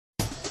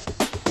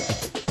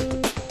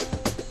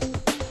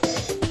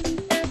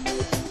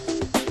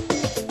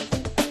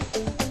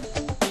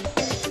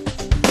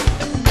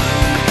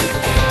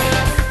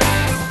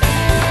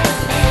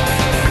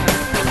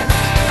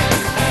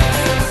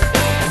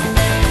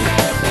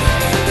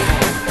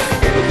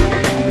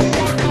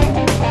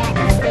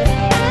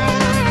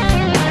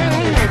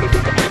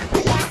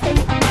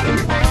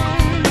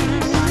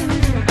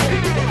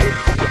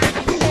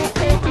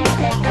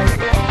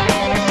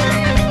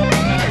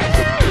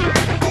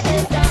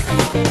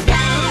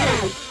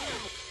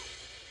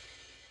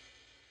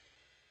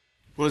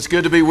Well, it's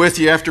good to be with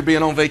you after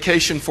being on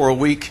vacation for a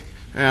week.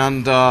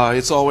 And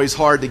it's always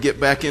hard to get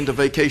back into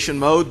vacation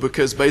mode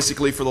because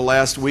basically for the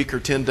last week or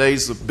 10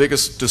 days, the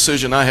biggest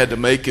decision I had to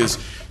make is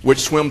which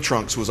swim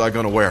trunks was I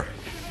going to wear.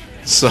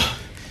 So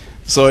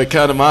it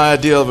kind of my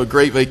idea of a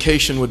great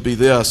vacation would be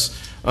this,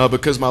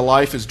 because my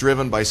life is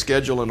driven by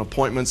schedule and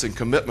appointments and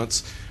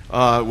commitments,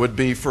 would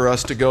be for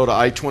us to go to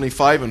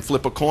I-25 and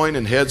flip a coin,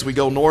 and heads we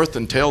go north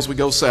and tails we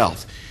go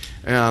south.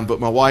 But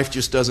my wife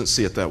just doesn't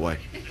see it that way.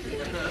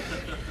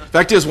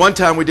 Fact is, one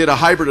time we did a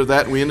hybrid of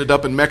that and we ended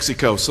up in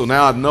Mexico. So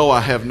now I know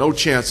I have no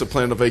chance of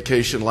planning a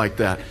vacation like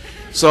that.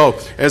 So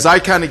as I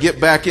kind of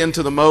get back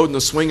into the mode and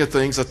the swing of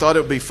things, I thought it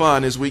would be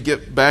fun as we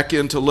get back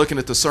into looking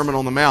at the Sermon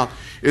on the Mount,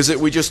 is that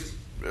we just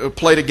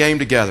played a game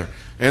together.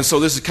 And so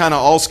this is kind of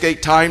all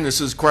skate time.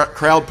 This is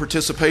crowd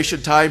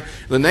participation time.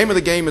 The name of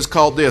the game is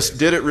called this,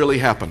 Did It Really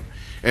Happen?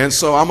 And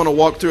so I'm going to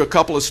walk through a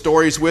couple of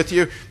stories with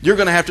you. You're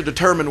going to have to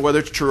determine whether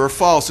it's true or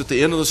false. At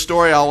the end of the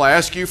story, I'll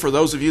ask you, for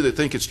those of you that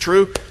think it's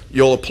true,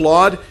 you'll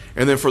applaud.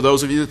 And then for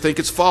those of you that think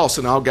it's false,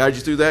 and I'll guide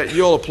you through that,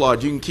 you'll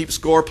applaud. You can keep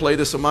score, play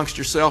this amongst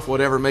yourself,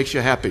 whatever makes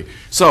you happy.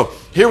 So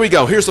here we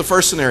go. Here's the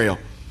first scenario.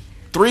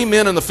 3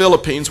 men in the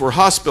Philippines were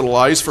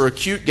hospitalized for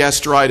acute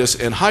gastritis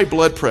and high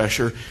blood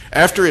pressure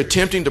after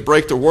attempting to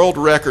break the world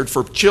record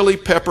for chili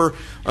pepper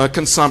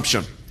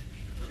consumption.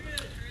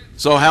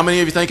 So how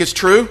many of you think it's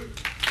true?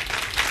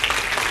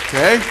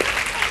 Okay.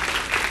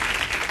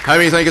 How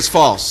many think it's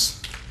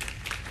false?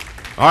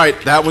 All right,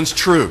 that one's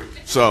true.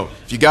 So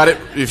if you got it,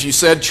 if you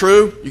said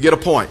true, you get a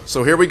point.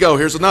 So here we go.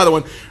 Here's another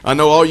one. I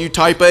know all you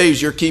type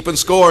A's, you're keeping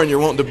score and you're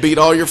wanting to beat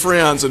all your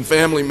friends and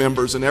family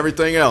members and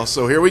everything else.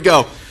 So here we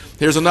go.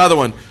 Here's another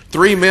one.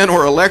 3 men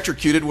were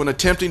electrocuted when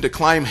attempting to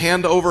climb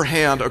hand over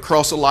hand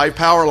across a live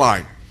power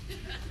line.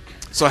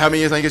 So how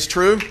many of you think it's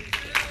true?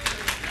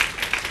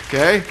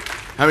 Okay.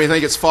 How many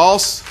think it's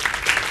false?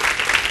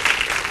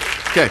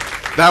 Okay.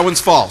 That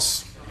one's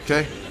false.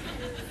 Okay?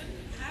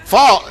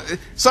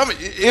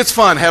 It's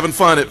fun having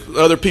fun at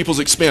other people's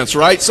expense,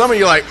 right? Some of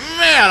you are like,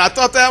 man, I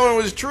thought that one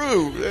was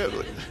true.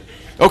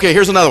 Okay,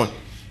 here's another one.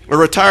 A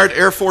retired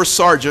Air Force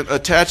sergeant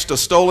attached a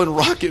stolen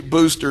rocket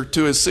booster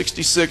to his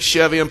 66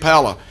 Chevy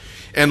Impala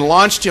and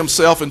launched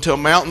himself into a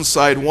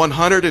mountainside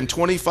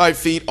 125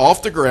 feet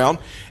off the ground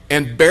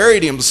and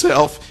buried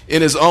himself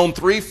in his own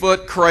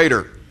 3-foot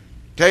crater.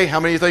 Okay,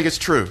 how many of you think it's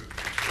true?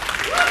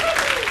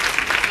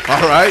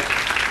 All right.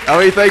 How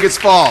many think it's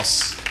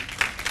false?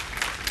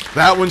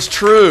 That one's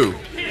true.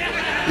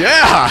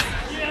 Yeah.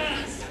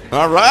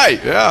 All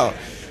right, yeah.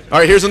 All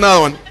right, here's another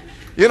one.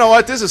 You know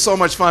what? This is so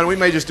much fun. We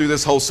may just do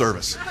this whole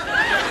service.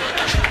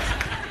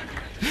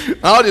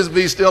 I'll just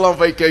be still on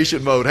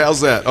vacation mode. How's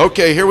that?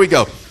 Okay, here we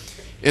go.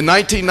 In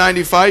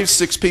 1995,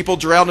 6 people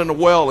drowned in a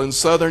well in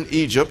southern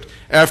Egypt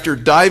after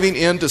diving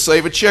in to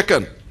save a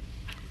chicken.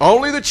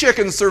 Only the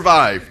chicken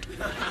survived.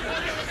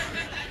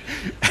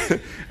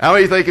 How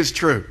many think it's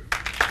true?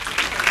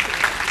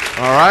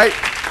 All right.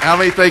 How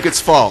many think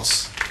it's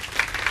false?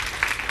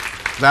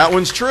 That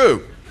one's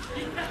true.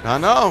 I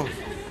know.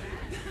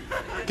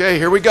 Okay,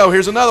 here we go.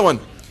 Here's another one.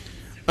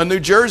 A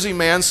New Jersey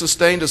man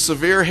sustained a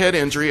severe head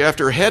injury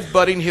after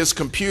headbutting his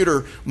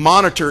computer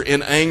monitor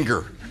in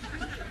anger.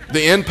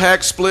 The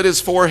impact split his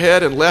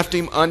forehead and left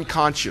him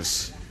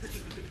unconscious.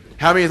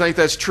 How many think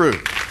that's true?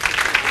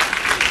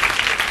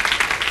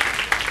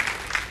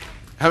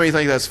 How many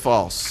think that's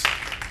false?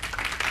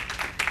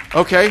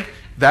 Okay,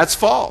 that's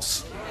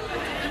false.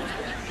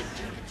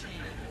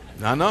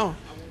 I know.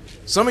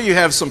 Some of you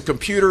have some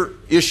computer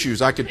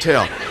issues, I could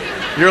tell.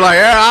 You're like,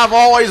 yeah, I've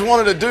always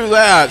wanted to do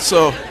that.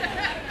 So,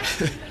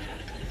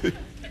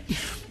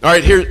 all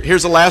right,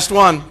 here's the last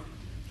one.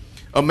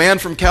 A man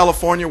from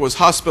California was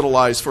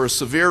hospitalized for a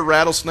severe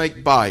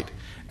rattlesnake bite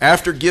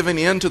after giving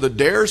in to the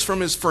dares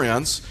from his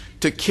friends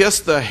to kiss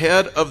the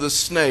head of the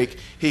snake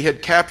he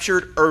had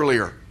captured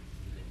earlier.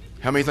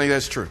 How many think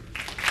that's true?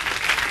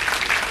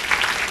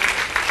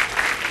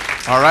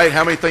 All right,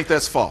 how many think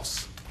that's false?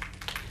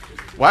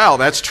 Wow,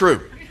 that's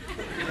true.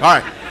 All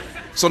right.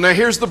 So now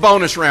here's the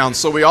bonus round.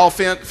 So we all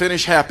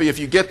finish happy. If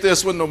you get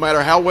this one, no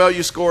matter how well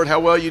you scored, how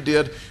well you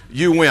did,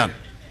 you win.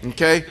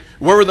 Okay?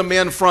 Where were the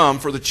men from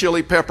for the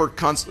chili pepper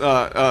contest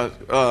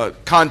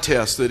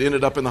that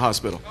ended up in the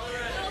hospital?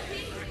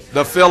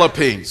 The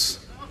Philippines.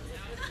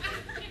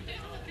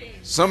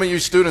 Some of you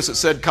students that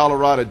said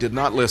Colorado did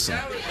not listen.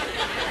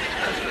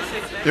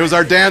 It was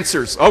our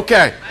dancers.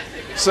 Okay.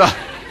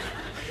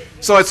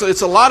 So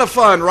it's a lot of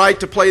fun, right,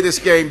 to play this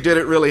game, Did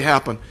It Really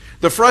Happen?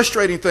 The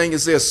frustrating thing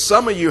is this.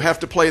 Some of you have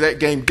to play that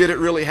game, Did It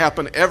Really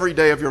Happen, every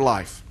day of your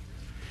life.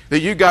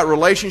 That you got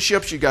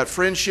relationships, you got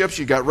friendships,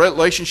 you got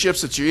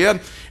relationships that you're in,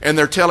 and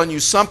they're telling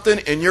you something,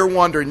 and you're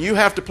wondering. You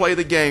have to play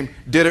the game,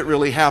 Did It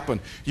Really Happen?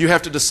 You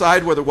have to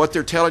decide whether what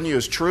they're telling you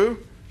is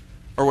true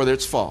or whether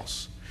it's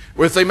false.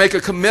 Or if they make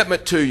a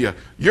commitment to you,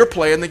 you're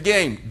playing the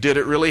game, Did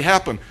it really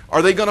happen?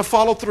 Are they going to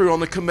follow through on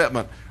the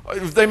commitment?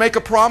 If they make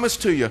a promise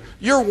to you,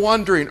 you're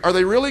wondering, are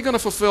they really going to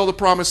fulfill the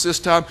promise this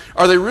time?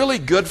 Are they really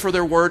good for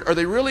their word? Are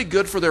they really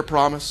good for their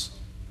promise?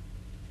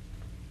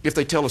 If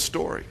they tell a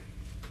story,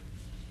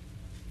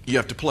 you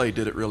have to play,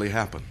 did it really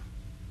happen?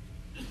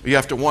 You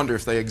have to wonder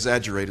if they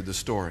exaggerated the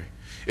story.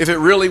 If it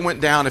really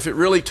went down, if it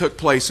really took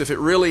place, if it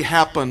really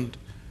happened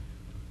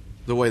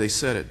the way they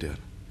said it did.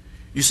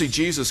 You see,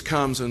 Jesus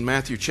comes in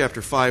Matthew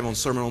chapter 5 on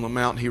Sermon on the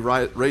Mount. He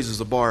raises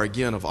the bar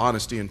again of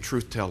honesty and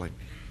truth-telling.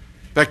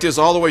 Fact is,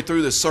 all the way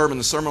through this sermon,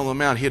 the Sermon on the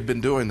Mount, he had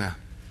been doing that.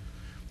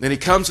 And he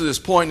comes to this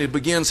point and he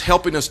begins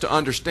helping us to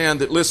understand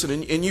that, listen,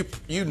 and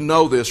you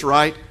know this,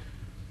 right?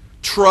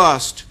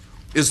 Trust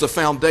is the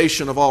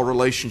foundation of all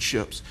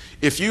relationships.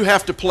 If you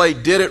have to play,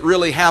 did it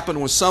really happen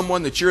with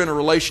someone that you're in a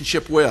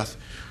relationship with,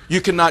 you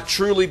cannot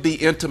truly be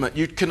intimate.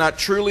 You cannot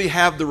truly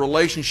have the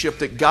relationship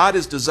that God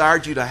has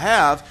desired you to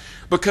have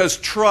because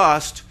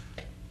trust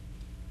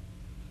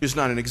is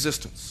not in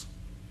existence.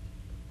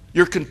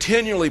 You're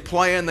continually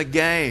playing the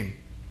game.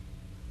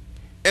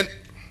 And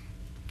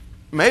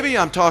maybe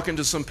I'm talking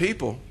to some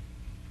people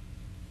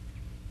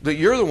that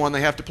you're the one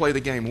they have to play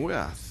the game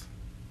with.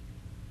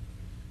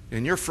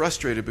 And you're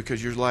frustrated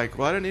because you're like,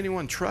 why didn't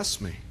anyone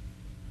trust me?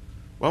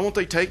 Why won't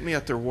they take me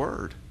at their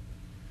word?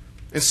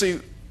 And see,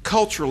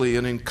 culturally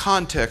and in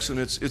context, and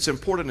it's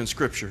important in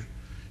Scripture,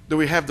 that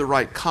we have the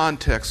right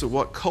context of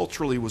what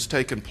culturally was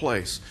taking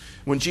place.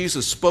 When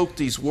Jesus spoke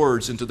these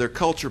words into their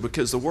culture,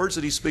 because the words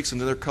that he speaks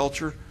into their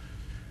culture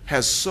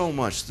has so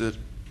much that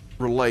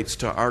relates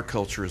to our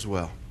culture as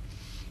well.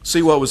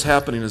 See, what was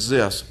happening is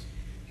this.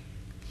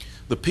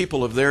 The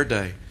people of their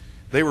day,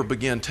 they were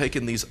began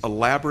taking these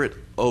elaborate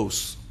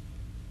oaths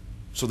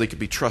so they could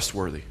be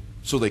trustworthy,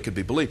 so they could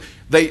be believed.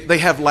 They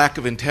have lack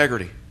of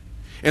integrity.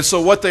 And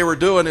so what they were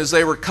doing is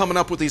they were coming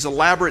up with these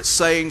elaborate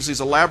sayings, these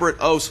elaborate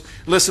oaths.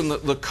 Listen,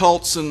 the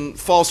cults and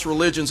false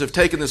religions have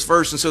taken this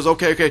verse and says,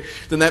 okay,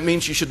 then that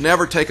means you should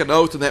never take an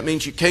oath, and that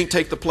means you can't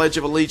take the Pledge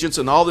of Allegiance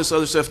and all this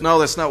other stuff. No,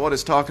 that's not what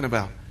it's talking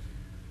about.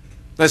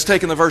 That's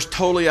taking the verse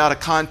totally out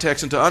of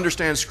context. And to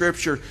understand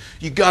Scripture,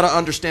 you've got to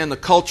understand the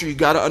culture. You've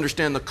got to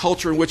understand the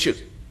culture in which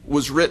it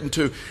was written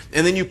to.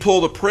 And then you pull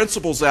the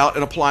principles out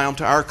and apply them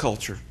to our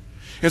culture.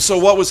 And so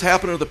what was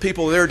happening to the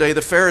people of their day,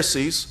 the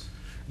Pharisees,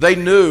 they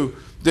knew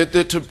that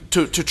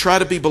to try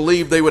to be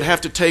believed, they would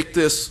have to take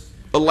this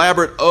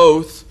elaborate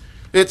oath.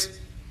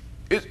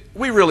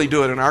 We really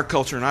do it in our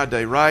culture in our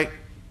day, right?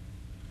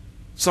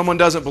 Someone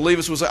doesn't believe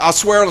us, we'll say, I'll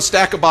swear on a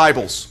stack of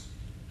Bibles.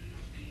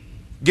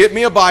 Get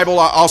me a Bible.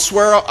 I'll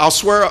swear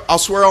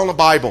on a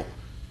Bible.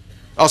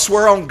 I'll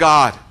swear on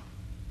God.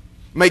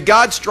 May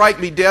God strike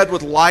me dead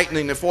with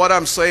lightning if what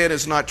I'm saying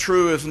is not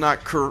true, is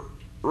not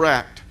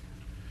correct.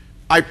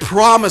 I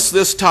promise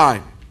this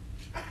time.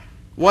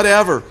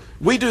 Whatever.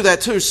 We do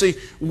that too. See,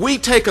 we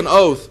take an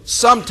oath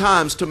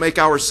sometimes to make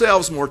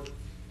ourselves more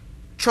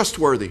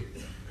trustworthy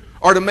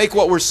or to make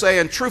what we're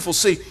saying truthful.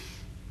 See,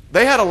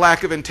 they had a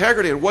lack of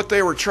integrity, and what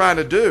they were trying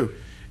to do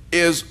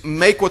is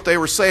make what they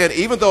were saying,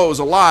 even though it was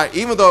a lie,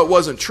 even though it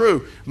wasn't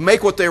true,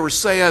 make what they were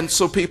saying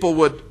so people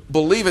would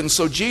believe it. And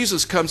so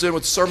Jesus comes in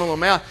with the Sermon on the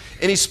Mount,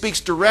 and he speaks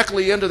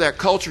directly into that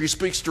culture. He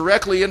speaks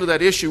directly into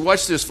that issue.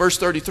 Watch this, verse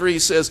 33, he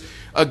says,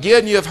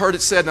 again you have heard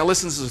it said. Now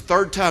listen, this is the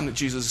third time that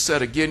Jesus has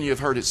said, again you have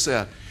heard it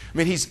said. I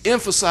mean, he's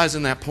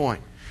emphasizing that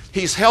point.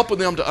 He's helping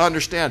them to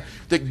understand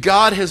that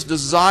God has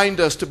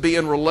designed us to be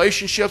in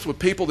relationships with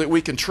people that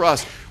we can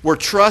trust, where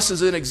trust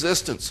is in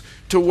existence,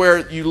 to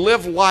where you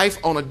live life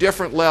on a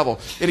different level.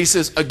 And he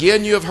says,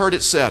 again you have heard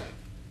it said.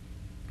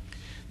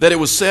 That it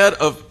was said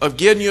of,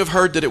 again you have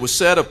heard that it was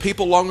said of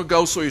people long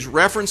ago. So he's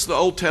referenced the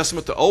Old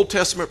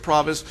Testament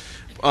prophets,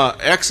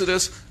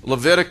 Exodus,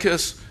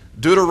 Leviticus,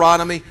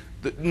 Deuteronomy,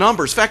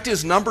 Numbers. Fact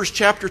is, Numbers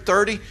chapter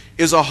 30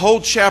 is a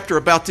whole chapter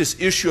about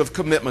this issue of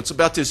commitments,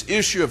 about this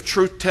issue of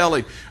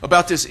truth-telling,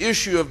 about this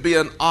issue of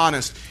being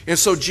honest. And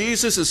so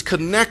Jesus is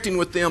connecting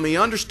with them. He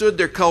understood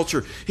their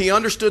culture. He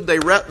understood they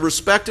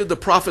respected the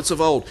prophets of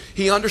old.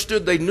 He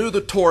understood they knew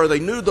the Torah. They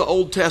knew the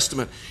Old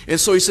Testament. And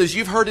so he says,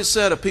 you've heard it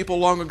said of people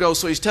long ago.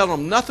 So he's telling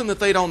them nothing that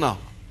they don't know.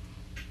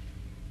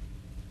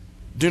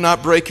 Do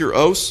not break your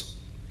oaths,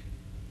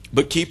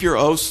 but keep your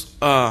oaths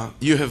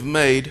you have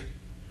made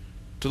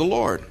to the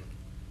Lord.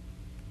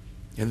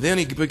 And then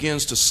he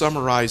begins to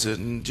summarize it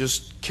and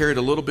just carry it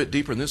a little bit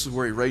deeper. And this is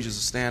where he raises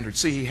the standard.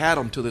 See, he had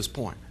them to this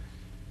point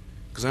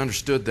because I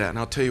understood that. And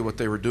I'll tell you what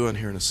they were doing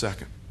here in a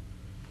second.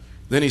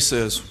 Then he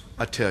says,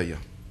 I tell you.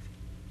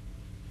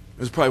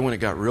 This is probably when it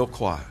got real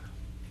quiet.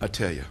 I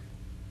tell you.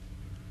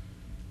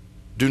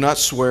 Do not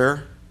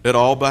swear at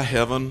all by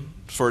heaven,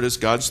 for it is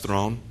God's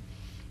throne,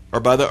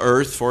 or by the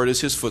earth, for it is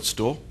his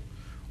footstool,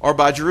 or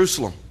by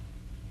Jerusalem.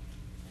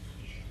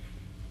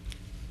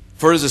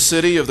 For it is the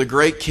city of the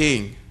great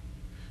king.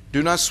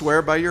 Do not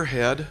swear by your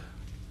head.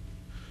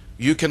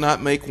 You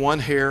cannot make one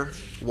hair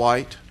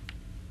white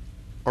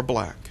or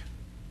black.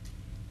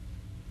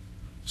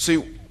 See,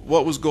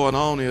 what was going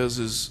on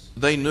is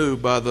they knew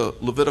by the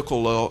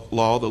Levitical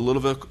law,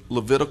 the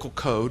Levitical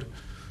code,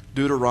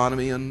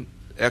 Deuteronomy and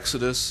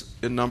Exodus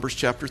in Numbers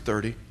chapter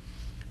 30,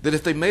 that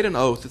if they made an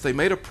oath, if they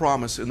made a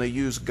promise and they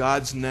used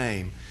God's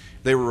name,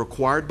 they were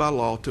required by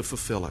law to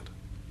fulfill it.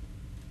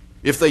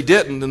 If they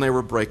didn't, then they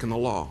were breaking the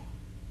law.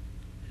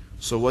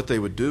 So what they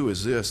would do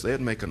is this.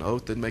 They'd make an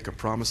oath, they'd make a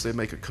promise, they'd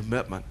make a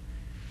commitment.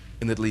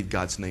 and they'd leave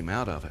God's name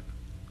out of it.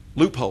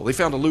 Loophole. They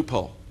found a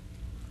loophole.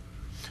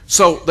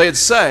 So they'd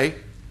say,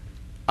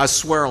 I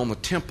swear on the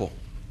temple,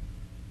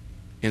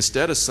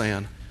 instead of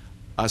saying,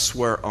 I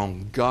swear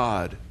on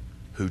God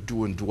who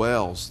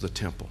indwells the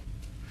temple.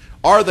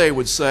 Or they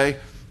would say,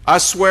 I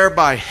swear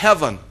by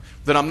heaven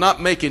that I'm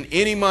not making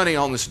any money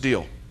on this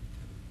deal.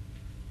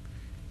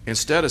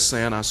 Instead of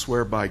saying, I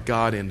swear by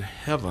God in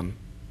heaven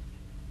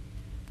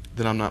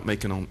that I'm not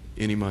making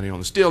any money on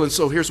this deal. And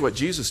so here's what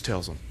Jesus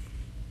tells them.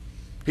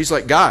 He's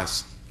like,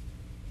 guys,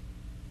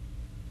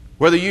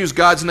 whether you use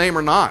God's name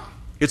or not,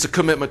 it's a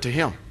commitment to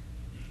Him.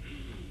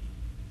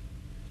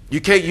 You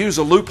can't use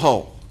a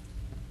loophole.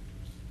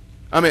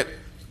 I mean,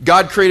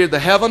 God created the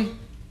heaven.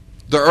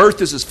 The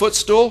earth is His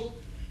footstool.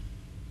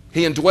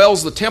 He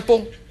indwells the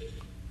temple.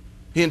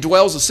 He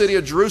indwells the city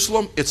of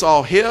Jerusalem. It's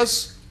all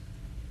His.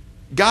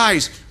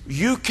 Guys,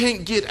 you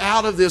can't get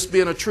out of this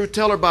being a truth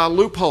teller by a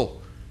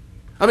loophole.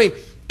 I mean,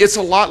 it's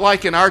a lot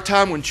like in our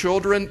time when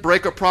children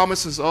break a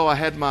promise and say, oh, I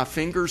had my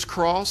fingers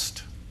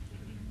crossed.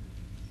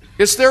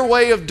 It's their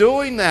way of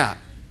doing that.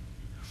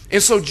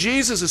 And so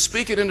Jesus is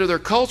speaking into their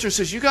culture and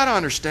says, you got to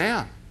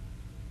understand.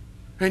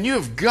 And you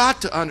have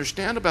got to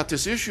understand about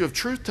this issue of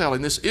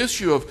truth-telling, this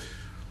issue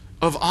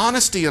of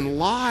honesty in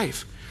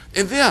life.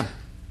 And then,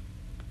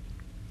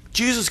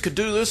 Jesus could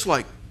do this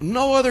like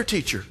no other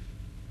teacher.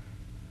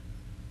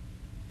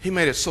 He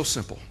made it so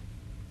simple.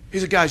 He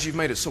said, guys, you've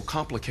made it so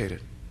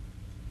complicated.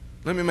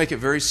 Let me make it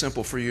very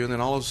simple for you. And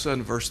then all of a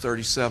sudden, verse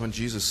 37,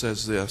 Jesus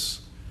says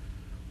this.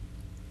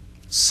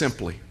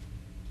 Simply.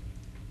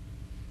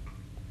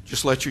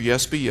 Just let your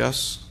yes be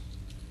yes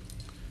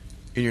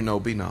and your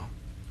no be no.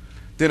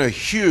 Then a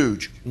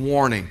huge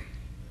warning.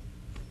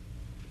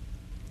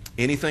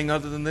 Anything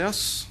other than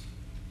this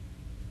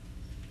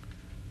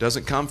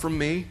doesn't come from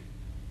me.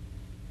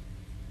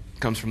 It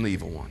comes from the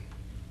evil one.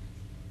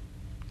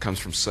 It comes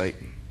from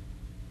Satan,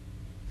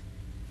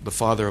 the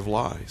father of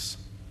lies.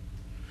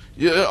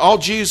 All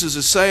Jesus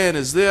is saying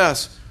is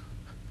this.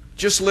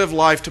 Just live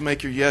life to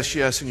make your yes,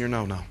 yes, and your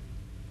no, no.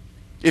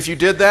 If you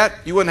did that,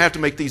 you wouldn't have to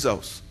make these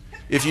oaths.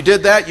 If you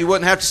did that, you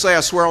wouldn't have to say,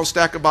 I swear on a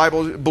stack of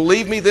Bibles.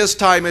 Believe me, this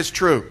time it's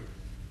true.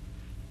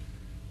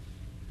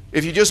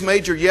 If you just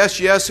made your yes,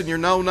 yes, and your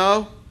no,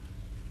 no.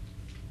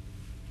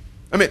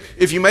 I mean,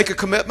 if you make a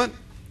commitment,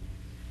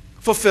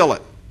 fulfill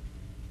it.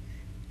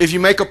 If you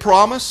make a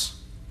promise,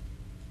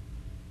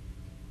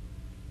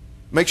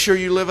 make sure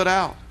you live it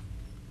out.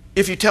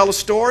 If you tell a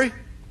story,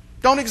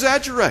 don't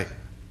exaggerate.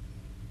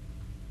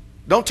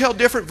 Don't tell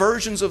different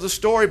versions of the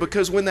story,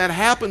 because when that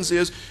happens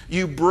is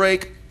you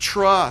break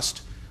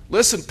trust.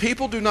 Listen,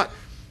 people do not...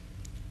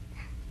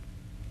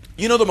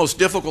 You know the most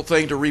difficult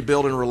thing to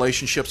rebuild in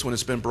relationships when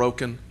it's been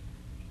broken?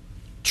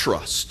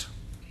 Trust.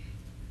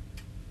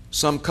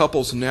 Some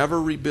couples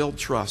never rebuild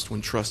trust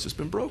when trust has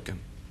been broken.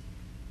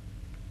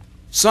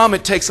 Some,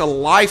 it takes a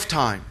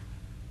lifetime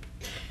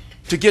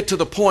to get to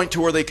the point to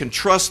where they can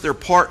trust their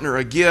partner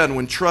again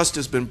when trust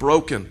has been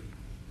broken.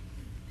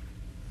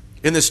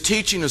 And this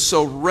teaching is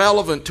so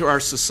relevant to our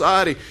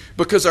society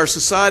because our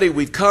society,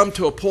 we've come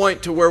to a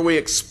point to where we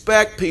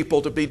expect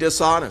people to be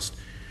dishonest,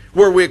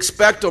 where we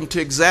expect them to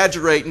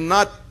exaggerate and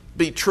not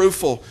be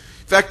truthful.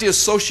 In fact,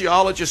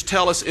 sociologists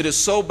tell us it is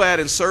so bad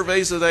in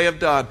surveys that they have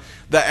done,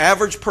 the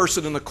average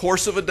person in the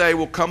course of a day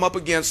will come up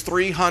against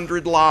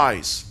 300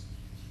 lies.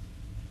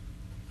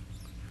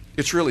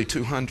 It's really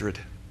 200.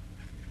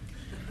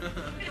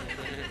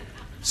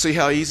 See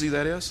how easy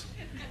that is?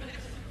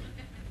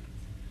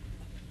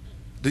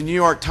 The New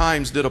York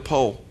Times did a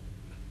poll,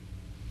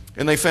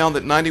 and they found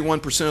that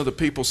 91% of the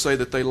people say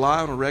that they lie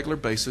on a regular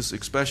basis,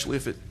 especially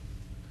if it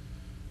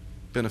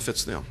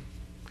benefits them.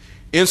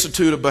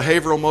 Institute of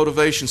Behavioral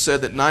Motivation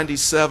said that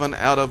 97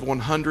 out of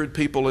 100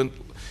 people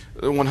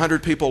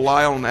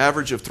lie on an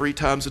average of 3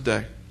 times a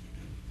day.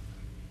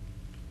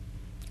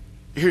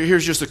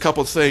 Here's just a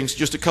couple of things,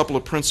 just a couple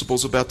of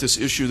principles about this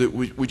issue that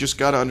we just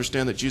got to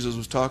understand that Jesus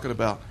was talking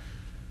about.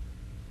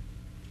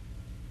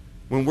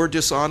 When we're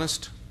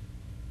dishonest,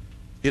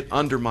 it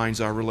undermines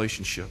our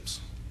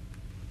relationships.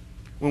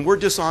 When we're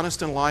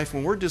dishonest in life,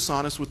 when we're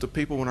dishonest with the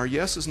people, when our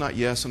yes is not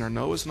yes and our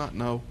no is not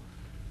no,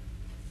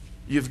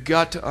 you've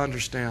got to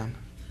understand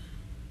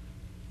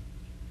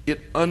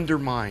it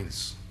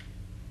undermines.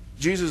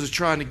 Jesus is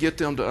trying to get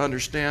them to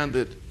understand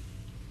that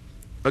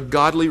a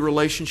godly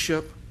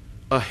relationship,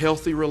 a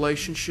healthy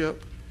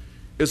relationship,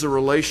 is a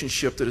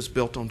relationship that is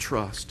built on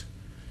trust.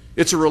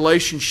 It's a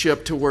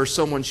relationship to where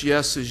someone's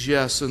yes is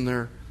yes and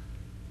their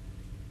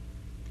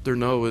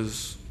no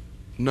is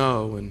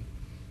no. And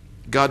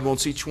God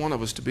wants each one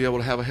of us to be able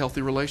to have a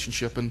healthy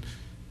relationship and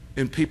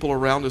people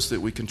around us that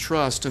we can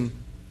trust. And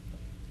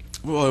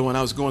boy, when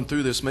I was going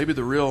through this, maybe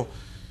the real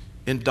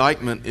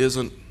indictment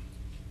isn't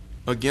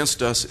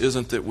against us,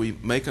 isn't that we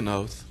make an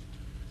oath.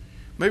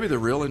 Maybe the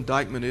real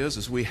indictment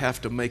is we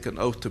have to make an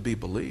oath to be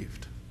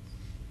believed.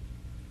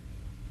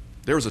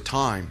 There was a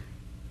time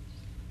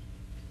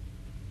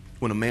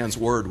when a man's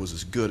word was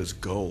as good as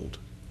gold.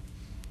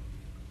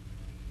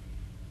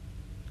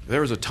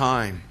 There was a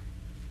time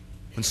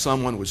when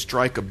someone would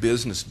strike a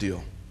business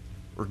deal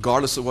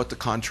regardless of what the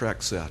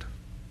contract said.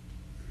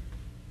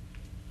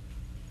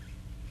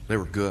 They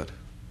were good.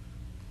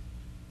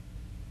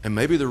 And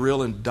maybe the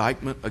real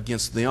indictment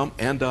against them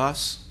and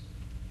us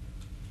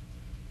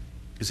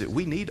is that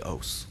we need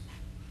oaths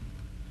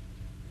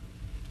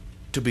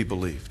to be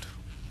believed.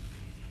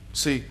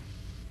 See,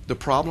 the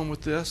problem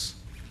with this,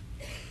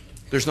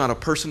 there's not a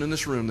person in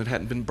this room that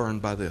hadn't been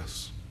burned by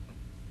this.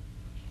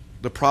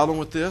 The problem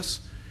with this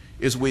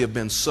is we have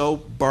been so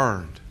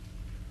burned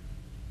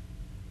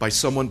by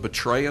someone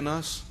betraying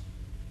us,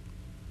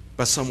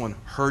 by someone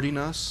hurting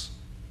us.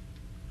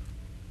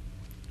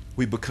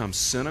 We become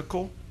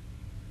cynical.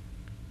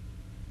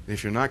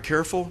 If you're not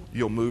careful,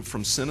 you'll move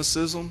from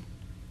cynicism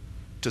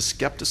to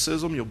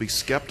skepticism. You'll be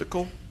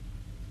skeptical.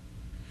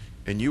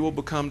 And you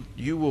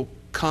will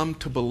come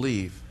to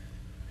believe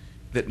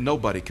that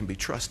nobody can be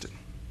trusted.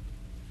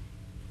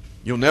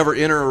 You'll never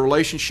enter a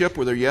relationship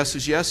where their yes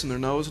is yes and their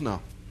no is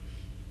no.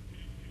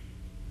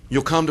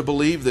 You'll come to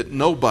believe that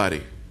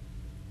nobody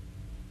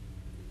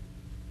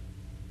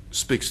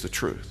speaks the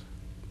truth.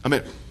 I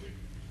mean,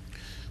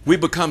 we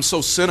become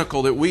so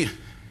cynical that we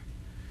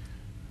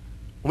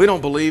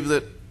don't believe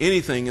that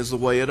anything is the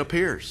way it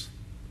appears.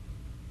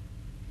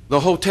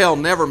 The hotel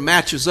never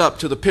matches up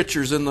to the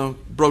pictures in the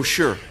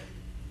brochure.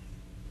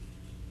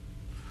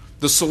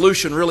 The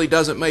solution really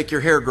doesn't make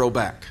your hair grow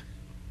back.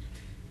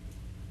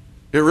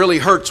 It really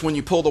hurts when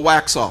you pull the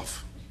wax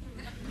off.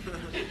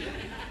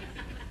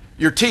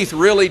 Your teeth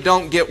really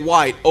don't get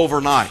white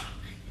overnight.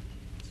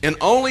 And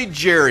only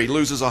Jerry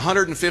loses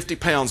 150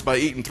 pounds by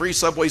eating 3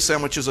 Subway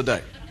sandwiches a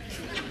day.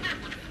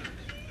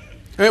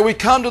 I mean, we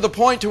come to the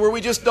point to where we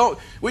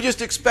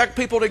just expect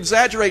people to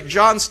exaggerate.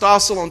 John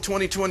Stossel on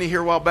 2020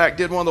 here a while back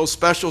did one of those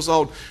specials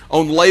on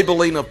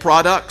labeling of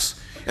products.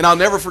 And I'll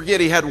never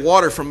forget, he had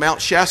water from Mount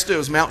Shasta. It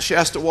was Mount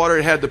Shasta water.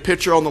 It had the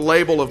picture on the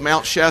label of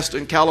Mount Shasta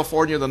in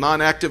California, the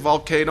non-active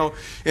volcano.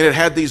 And it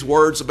had these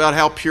words about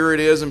how pure it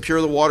is and pure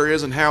the water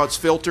is and how it's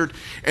filtered.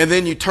 And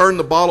then you turn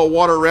the bottle of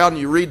water around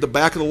and you read the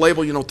back of the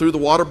label, through the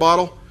water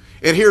bottle.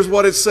 And here's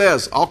what it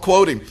says. I'll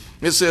quote him.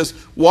 It says,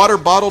 "Water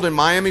bottled in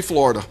Miami,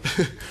 Florida,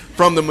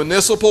 from the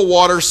municipal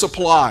water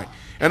supply."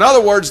 In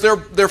other words, they're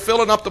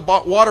filling up the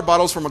water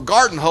bottles from a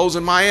garden hose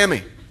in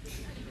Miami.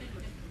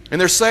 And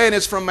they're saying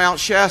it's from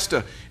Mount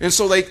Shasta. And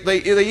so they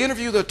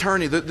interview the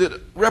attorney that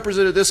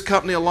represented this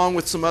company along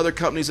with some other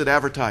companies that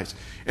advertised.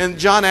 And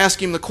John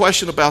asked him the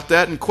question about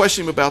that and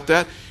questioned him about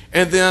that.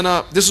 And then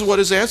this is what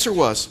his answer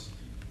was.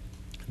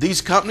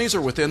 These companies are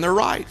within their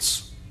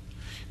rights.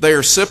 They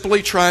are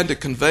simply trying to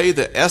convey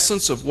the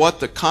essence of what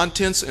the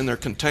contents in their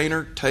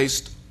container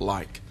taste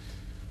like.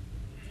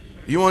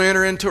 You want to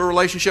enter into a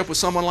relationship with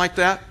someone like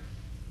that?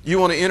 You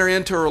want to enter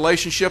into a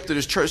relationship that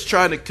is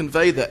trying to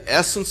convey the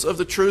essence of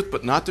the truth,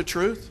 but not the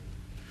truth?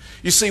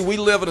 You see, we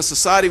live in a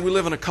society, we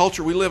live in a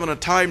culture, we live in a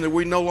time that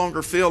we no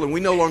longer feel and we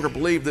no longer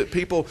believe that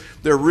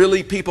there are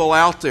really people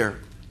out there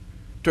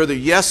where their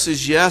yes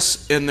is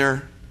yes and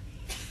their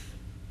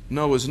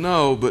no is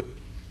no. But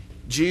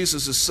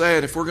Jesus is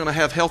saying if we're going to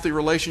have healthy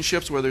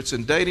relationships, whether it's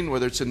in dating,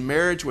 whether it's in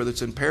marriage, whether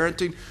it's in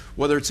parenting,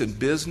 whether it's in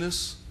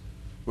business,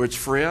 whether it's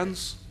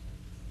friends,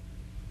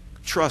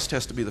 trust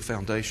has to be the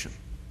foundation.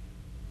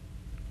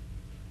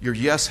 Your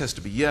yes has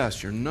to be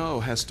yes. Your no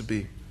has to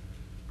be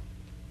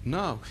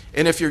no.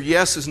 And if your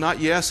yes is not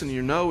yes and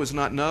your no is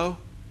not no,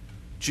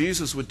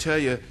 Jesus would tell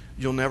you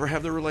you'll never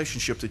have the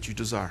relationship that you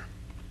desire.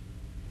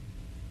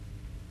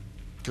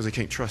 Because they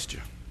can't trust you.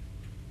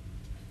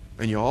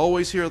 And you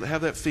always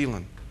have that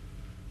feeling,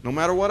 no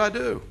matter what I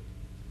do,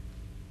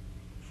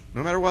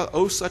 no matter what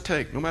oaths I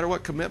take, no matter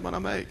what commitment I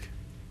make,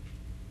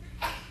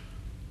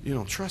 you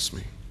don't trust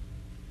me.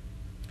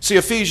 See,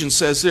 Ephesians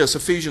says this,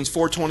 Ephesians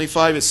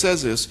 4:25, it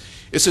says this.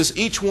 It says,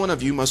 "Each one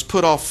of you must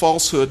put off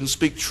falsehood and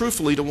speak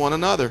truthfully to one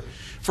another,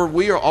 for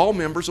we are all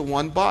members of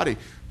one body."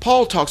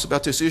 Paul talks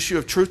about this issue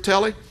of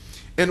truth-telling.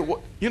 And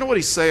you know what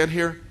he's saying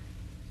here?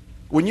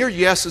 When your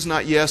yes is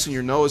not yes and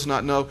your no is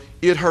not no,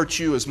 it hurts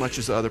you as much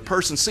as the other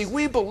person. See,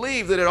 we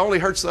believe that it only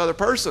hurts the other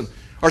person.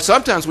 Or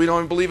sometimes we don't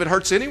even believe it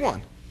hurts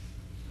anyone.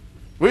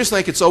 We just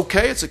think it's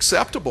okay, it's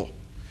acceptable.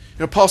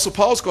 And Apostle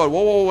Paul's going,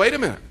 whoa, wait a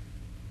minute.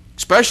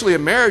 Especially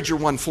in marriage, you're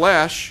one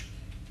flesh.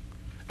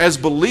 As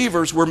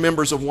believers, we're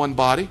members of one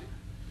body.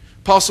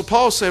 Apostle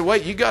Paul said,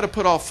 wait, you got to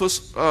put off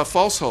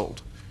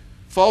falsehood.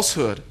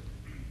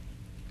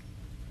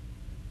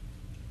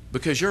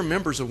 Because you're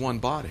members of one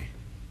body.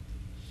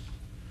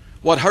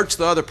 What hurts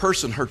the other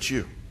person hurts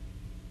you.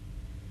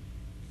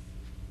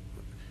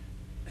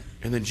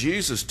 And then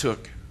Jesus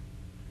took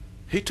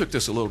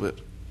this a little bit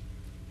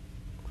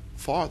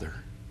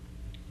farther.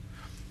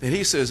 And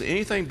he says,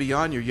 anything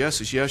beyond your yes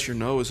is yes, your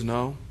no is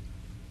no.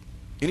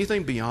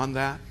 Anything beyond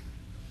that,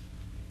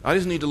 I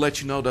just need to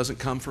let you know doesn't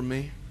come from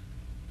me.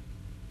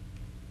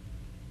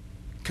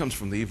 It comes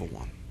from the evil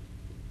one.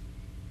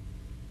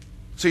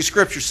 See,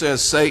 Scripture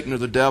says Satan or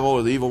the devil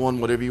or the evil one,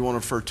 whatever you want to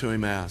refer to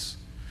him as,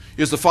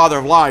 is the father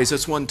of lies.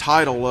 That's one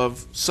title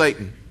of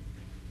Satan.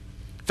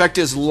 In fact,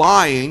 his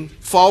lying,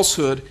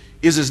 falsehood,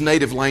 is his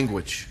native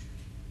language.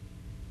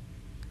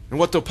 And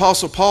what the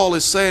Apostle Paul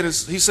is saying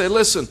is, he said,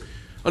 listen,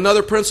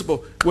 Another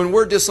principle, when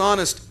we're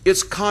dishonest,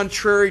 it's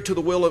contrary to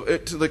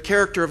to the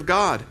character of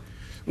God.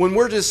 When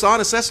we're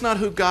dishonest, that's not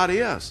who God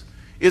is.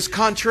 It's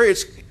contrary.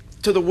 It's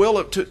to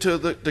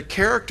the the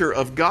character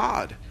of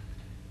God.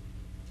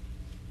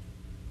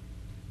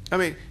 I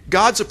mean,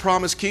 God's a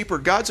promise keeper.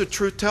 God's a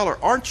truth teller.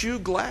 Aren't you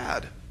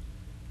glad?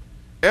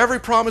 Every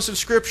promise in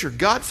Scripture,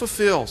 God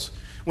fulfills.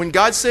 When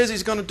God says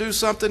He's going to do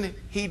something,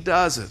 He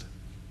does it.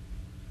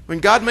 When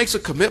God makes a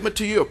commitment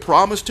to you, a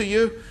promise to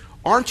you,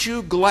 aren't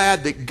you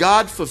glad that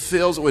God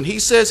fulfills? When He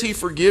says He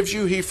forgives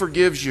you, He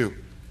forgives you.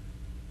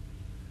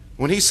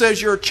 When He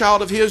says you're a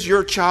child of His,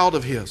 you're a child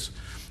of His.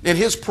 And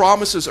His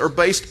promises are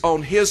based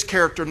on His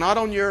character, not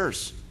on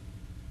yours.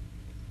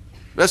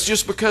 That's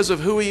just because of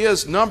who He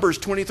is. Numbers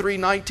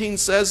 23:19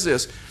 says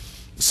this.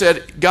 It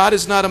said, God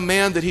is not a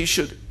man that He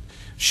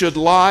should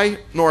lie,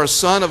 nor a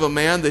son of a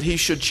man that He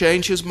should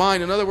change His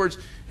mind. In other words,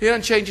 He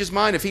doesn't change His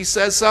mind. If He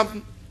says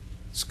something,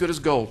 it's good as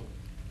gold.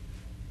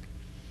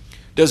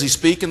 Does He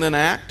speak and then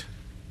act?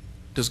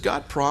 Does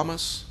God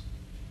promise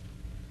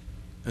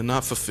and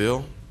not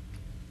fulfill?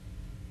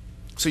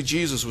 See,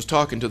 Jesus was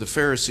talking to the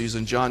Pharisees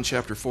in John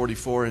chapter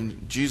 44,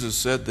 and Jesus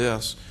said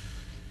this.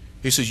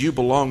 He says, you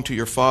belong to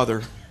your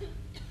father,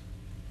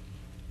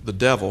 the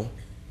devil,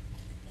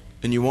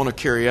 and you want to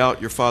carry out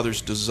your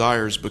father's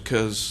desires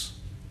because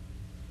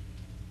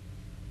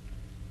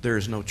there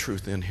is no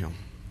truth in him.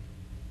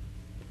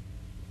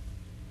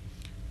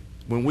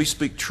 When we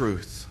speak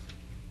truth,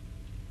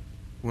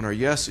 when our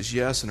yes is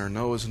yes and our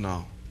no is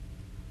no,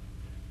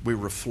 we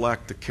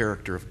reflect the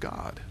character of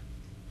God.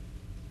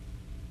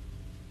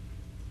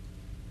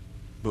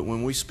 But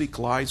when we speak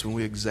lies, when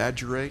we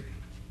exaggerate,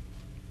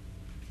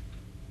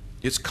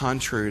 it's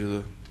contrary to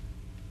the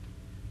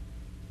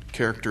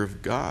character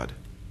of God.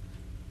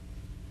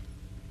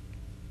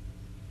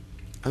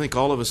 I think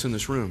all of us in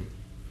this room,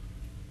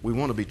 we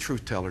want to be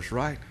truth tellers,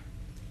 right?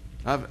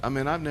 I've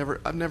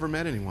never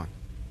met anyone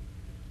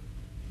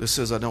that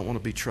says I don't want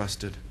to be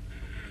trusted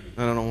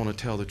and I don't want to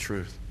tell the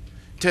truth.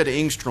 Ted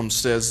Engstrom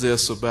says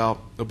this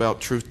about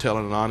truth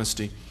telling and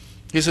honesty.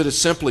 He said it's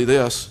simply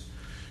this.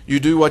 You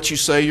do what you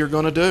say you're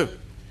going to do.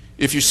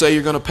 If you say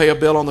you're going to pay a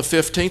bill on the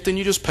 15th, then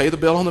you just pay the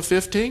bill on the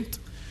 15th.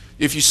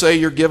 If you say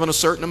you're given a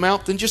certain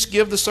amount, then just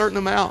give the certain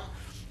amount.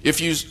 If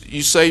you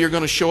say you're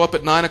going to show up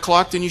at 9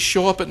 o'clock, then you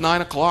show up at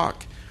 9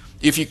 o'clock.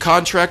 If you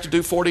contract to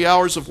do 40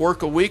 hours of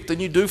work a week, then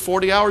you do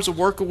 40 hours of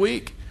work a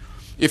week.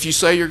 If you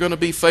say you're going to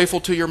be faithful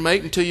to your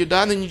mate until you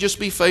die, then you just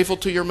be faithful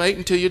to your mate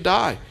until you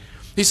die.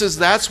 He says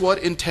that's what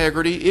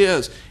integrity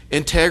is.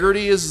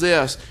 Integrity is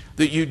this,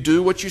 that you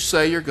do what you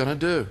say you're going to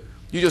do.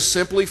 You just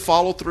simply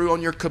follow through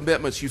on your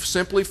commitments. You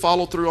simply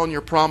follow through on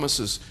your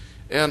promises.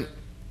 And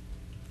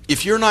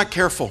if you're not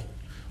careful,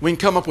 we can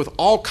come up with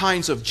all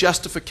kinds of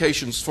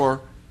justifications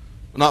for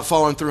not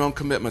following through on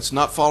commitments,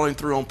 not following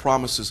through on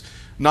promises,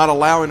 not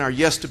allowing our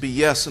yes to be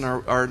yes and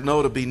our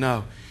no to be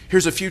no.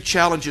 Here's a few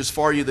challenges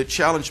for you that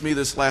challenged me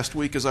this last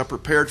week as I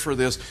prepared for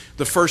this.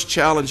 The first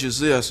challenge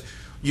is this.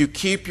 You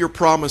keep your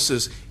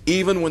promises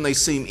even when they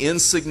seem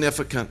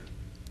insignificant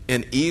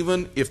and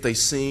even if they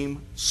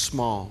seem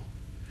small.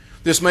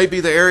 This may be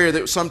the area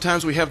that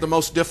sometimes we have the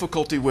most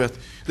difficulty with,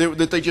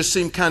 that they just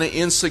seem kind of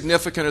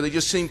insignificant or they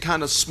just seem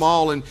kind of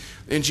small. And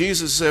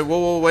Jesus said,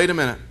 whoa, wait a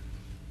minute.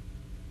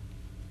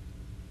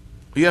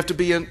 You have to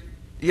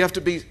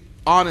be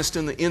honest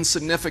in the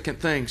insignificant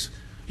things.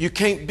 You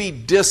can't be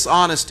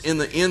dishonest in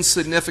the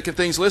insignificant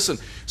things. Listen,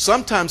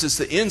 sometimes it's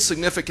the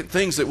insignificant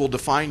things that will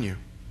define you.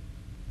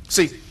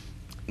 See,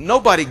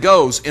 nobody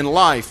goes in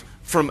life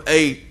from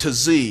A to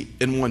Z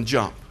in one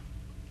jump.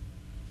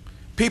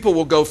 People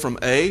will go from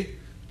A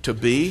to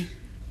B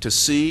to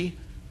C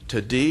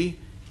to D,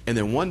 and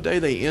then one day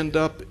they end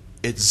up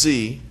at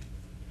Z,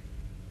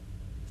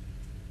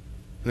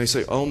 and they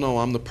say, oh no,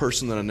 I'm the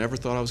person that I never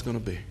thought I was going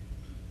to be.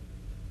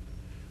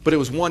 But it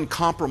was one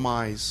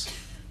compromise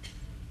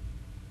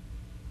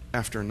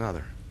after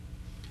another.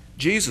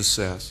 Jesus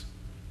says,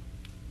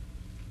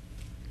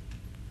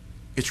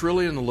 it's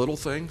really in the little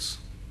things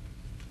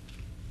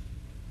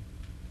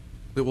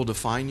that will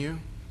define you.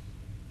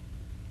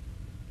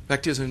 In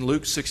fact, in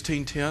Luke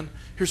 16:10,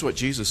 here's what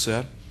Jesus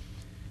said.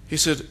 He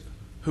said,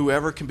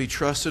 whoever can be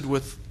trusted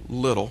with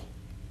little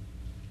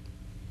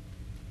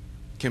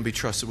can be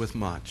trusted with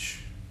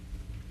much.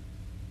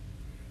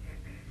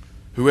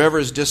 Whoever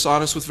is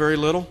dishonest with very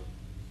little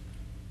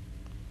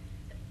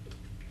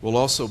will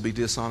also be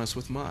dishonest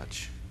with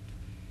much.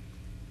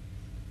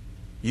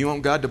 You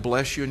want God to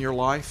bless you in your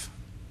life?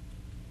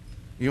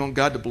 You want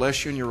God to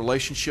bless you in your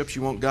relationships?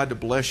 You want God to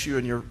bless you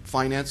in your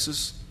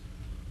finances?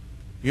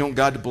 You want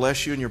God to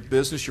bless you in your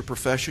business, your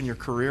profession, your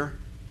career?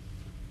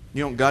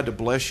 You want God to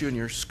bless you in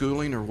your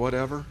schooling or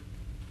whatever?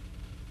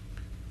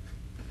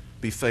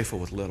 Be faithful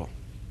with little.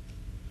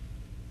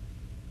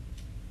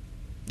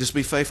 Just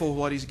be faithful with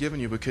what He's given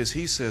you, because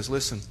He says,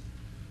 listen,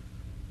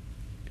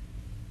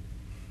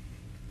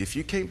 if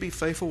you can't be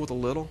faithful with a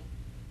little,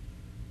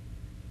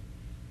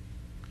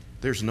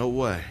 there's no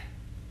way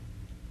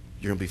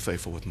you're going to be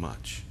faithful with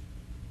much.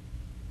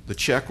 The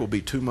check will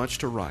be too much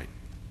to write.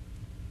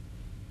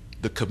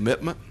 the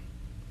commitment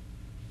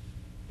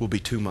will be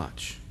too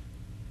much.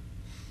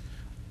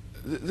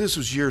 This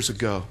was years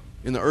ago,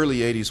 in the early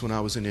 80s when I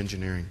was in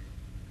engineering.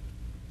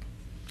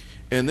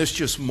 And this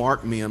just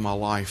marked me in my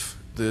life.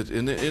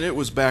 And it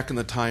was back in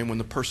the time when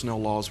the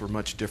personnel laws were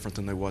much different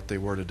than what they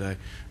were today.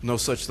 No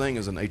such thing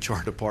as an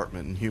HR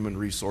department and human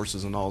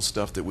resources and all the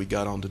stuff that we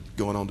got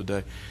going on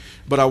today.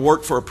 But I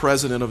worked for a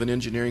president of an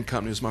engineering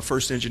company. It was my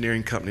first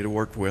engineering company to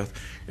work with.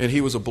 And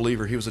he was a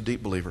believer. He was a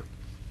deep believer.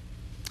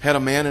 Had a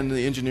man in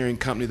the engineering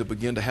company that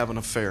began to have an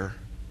affair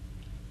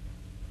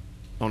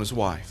on his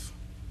wife.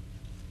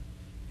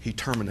 He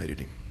terminated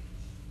him.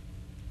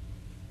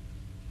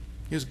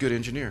 He was a good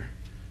engineer.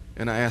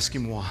 And I asked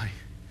him why.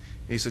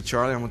 He said,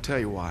 Charlie, I'm going to tell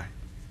you why.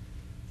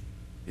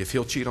 If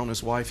he'll cheat on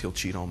his wife, he'll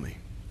cheat on me.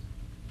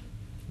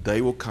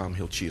 Day will come,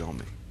 he'll cheat on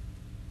me.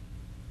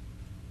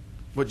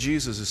 What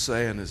Jesus is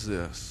saying is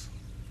this.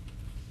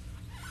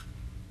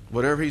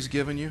 Whatever he's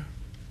given you,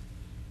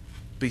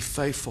 be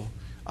faithful.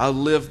 I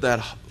lived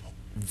that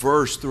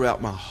verse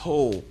throughout my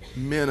whole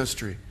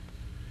ministry.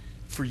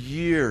 For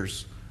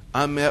years,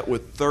 I met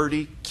with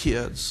 30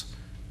 kids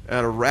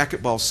at a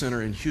racquetball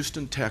center in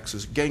Houston,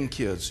 Texas, gang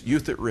kids,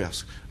 youth at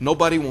risk.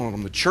 Nobody wanted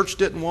them. The church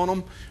didn't want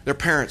them. Their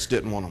parents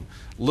didn't want them.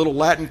 Little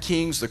Latin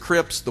Kings, the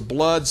Crips, the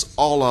Bloods,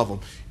 all of them.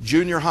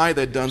 Junior high,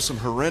 they'd done some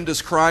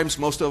horrendous crimes.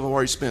 Most of them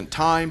already spent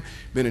time,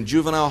 been in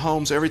juvenile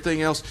homes,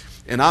 everything else.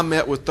 And I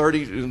met with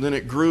 30, and then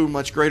it grew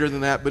much greater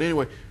than that. But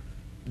anyway,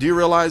 do you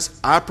realize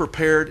I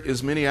prepared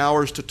as many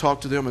hours to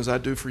talk to them as I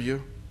do for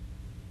you?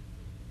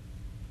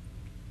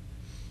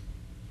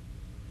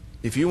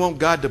 If you want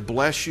God to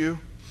bless you,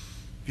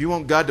 if you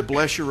want God to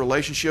bless your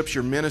relationships,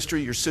 your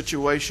ministry, your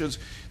situations,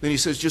 then he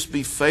says just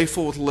be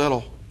faithful with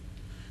little.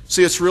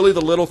 See, it's really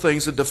the little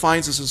things that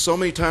defines us, and so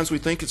many times we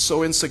think it's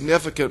so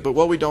insignificant, but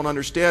what we don't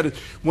understand is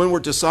when we're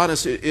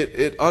dishonest,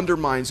 it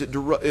undermines, it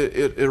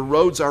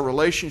erodes our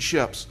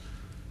relationships.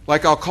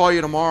 Like, I'll call you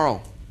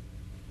tomorrow.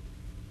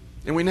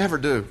 And we never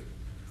do.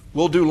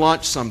 We'll do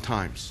lunch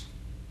sometimes.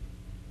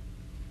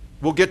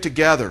 We'll get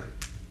together.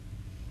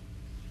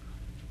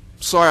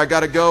 Sorry, I got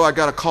to go. I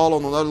got a call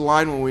on the other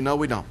line when we know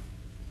we don't.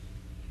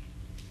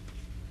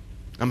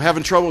 I'm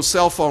having trouble with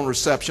cell phone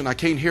reception. I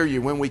can't hear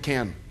you when we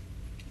can.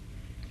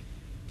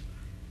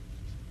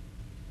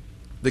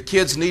 The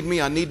kids need me.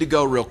 I need to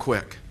go real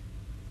quick.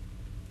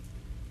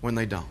 When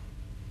they don't.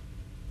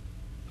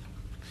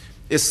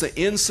 It's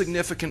the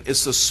insignificant,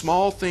 it's the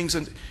small things.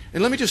 And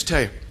let me just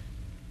tell you,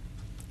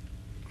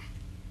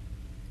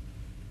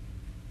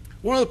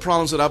 one of the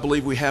problems that I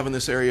believe we have in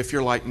this area, if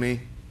you're like me,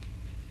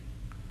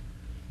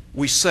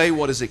 we say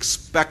what is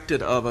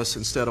expected of us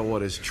instead of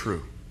what is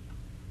true.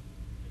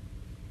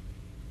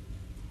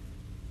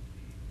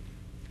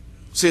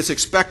 See, it's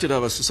expected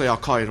of us to say, I'll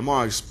call you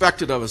tomorrow. It's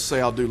expected of us to say,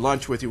 I'll do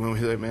lunch with you when we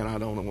say, man, I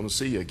don't want to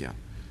see you again.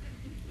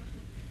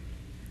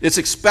 It's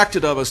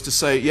expected of us to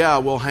say, yeah,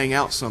 we'll hang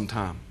out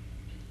sometime.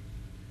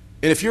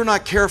 And if you're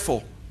not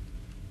careful,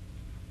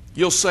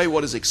 you'll say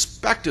what is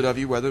expected of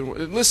you.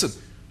 Listen,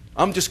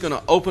 I'm just going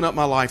to open up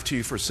my life to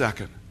you for a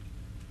second.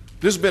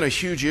 This has been a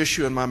huge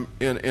issue in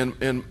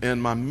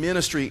my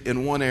ministry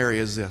in one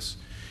area is this.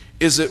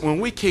 Is that when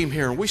we came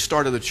here and we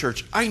started the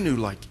church, I knew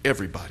like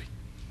everybody.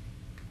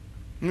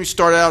 And we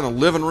started out in a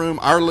living room,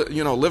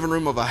 living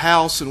room of a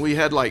house, and we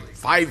had like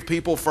 5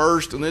 people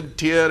first, and then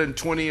 10 and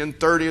 20 and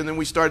 30, and then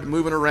we started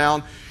moving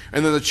around,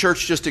 and then the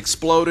church just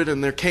exploded,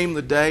 and there came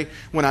the day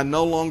when I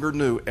no longer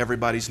knew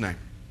everybody's name.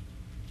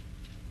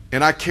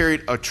 And I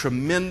carried a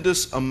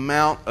tremendous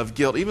amount of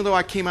guilt, even though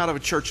I came out of a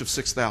church of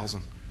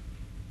 6,000.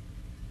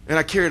 And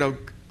I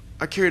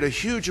carried a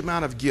huge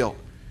amount of guilt.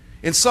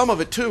 And some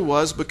of it too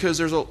was because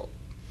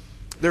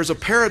there's a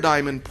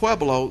paradigm in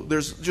Pueblo,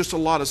 there's just a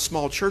lot of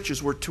small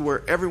churches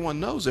where everyone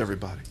knows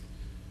everybody.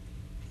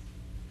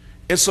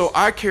 And so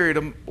I carried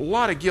a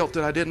lot of guilt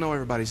that I didn't know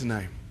everybody's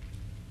name.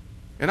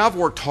 And I've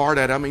worked hard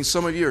at it. I mean,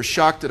 some of you are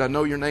shocked that I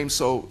know your name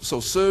so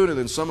soon, and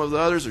then some of the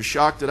others are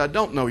shocked that I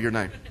don't know your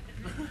name.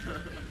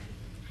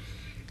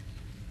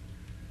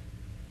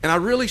 And I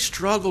really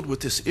struggled with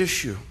this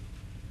issue.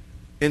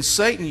 And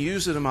Satan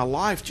used it in my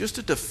life just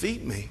to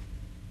defeat me.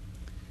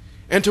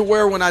 And to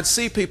where when I'd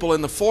see people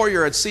in the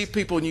foyer, I'd see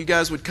people and you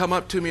guys would come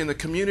up to me in the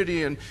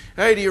community and,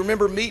 hey, do you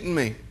remember meeting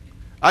me?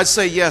 I'd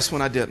say yes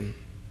when I didn't.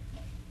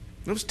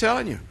 I was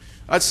telling you.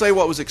 I'd say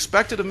what was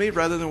expected of me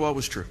rather than what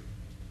was true.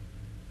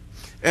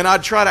 And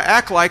I'd try to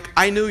act like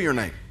I knew your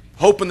name,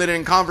 hoping that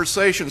in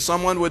conversation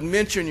someone would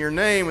mention your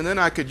name and then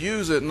I could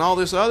use it and all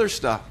this other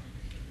stuff.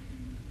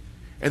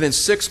 And then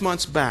 6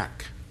 months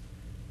back,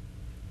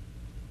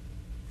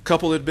 a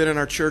couple that had been in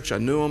our church, I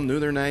knew them, knew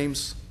their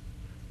names.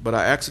 But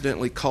I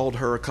accidentally called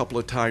her a couple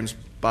of times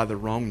by the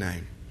wrong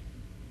name.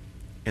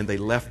 And they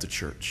left the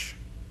church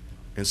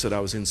and said I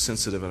was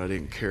insensitive and I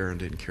didn't care and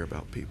didn't care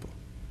about people.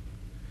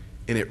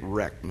 And it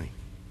wrecked me.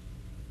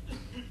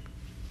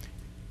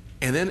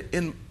 And then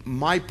in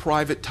my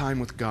private time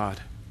with God,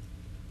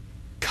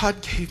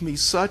 God gave me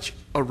such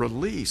a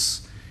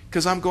release.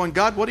 Because I'm going,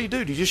 God, what do? Do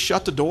you just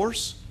shut the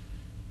doors?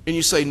 And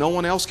you say no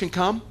one else can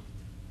come?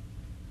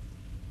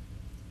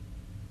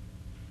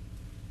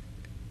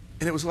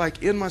 And it was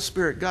like in my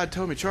spirit, God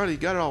told me, Charlie, you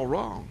got it all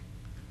wrong.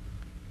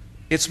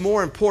 It's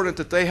more important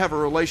that they have a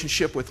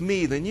relationship with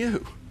me than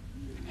you.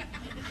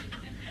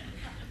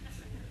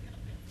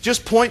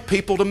 Just point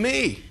people to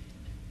me.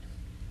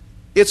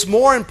 It's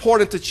more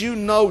important that you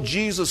know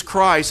Jesus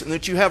Christ and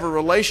that you have a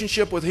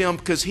relationship with Him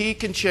because He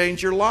can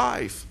change your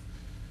life.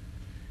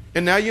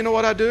 And now you know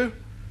what I do?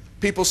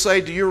 People say,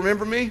 do you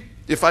remember me?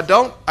 If I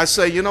don't, I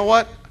say, you know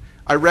what?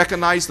 I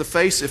recognize the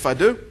face if I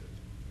do.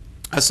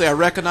 I say, I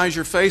recognize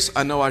your face.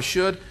 I know I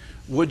should.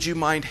 Would you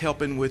mind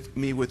helping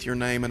me with your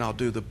name? And I'll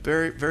do the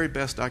very, very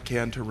best I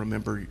can to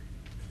remember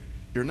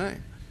your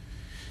name.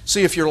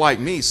 See, if you're like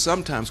me,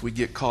 sometimes we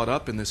get caught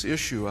up in this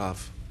issue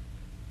of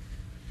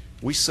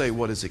we say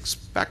what is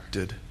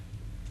expected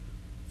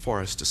for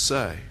us to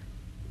say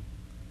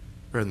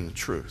rather than the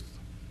truth.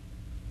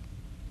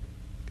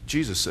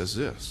 Jesus says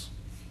this,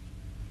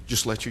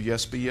 just let your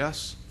yes be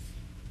yes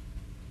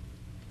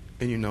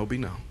and your no be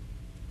no.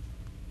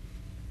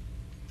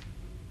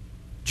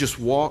 Just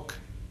walk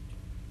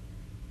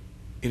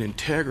in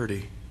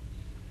integrity.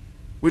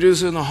 We do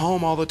this in the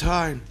home all the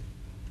time.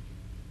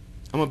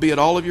 I'm going to be at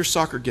all of your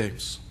soccer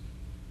games.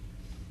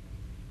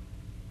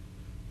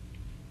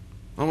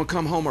 I'm going to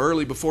come home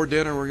early before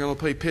dinner. We're going to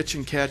play pitch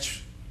and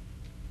catch.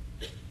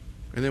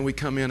 And then we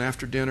come in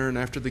after dinner and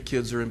after the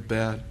kids are in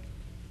bed.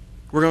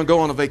 We're going to go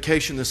on a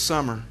vacation this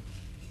summer.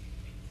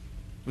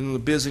 In the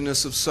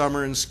busyness of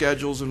summer and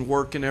schedules and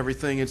work and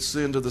everything, it's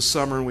the end of the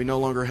summer and we no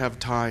longer have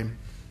time.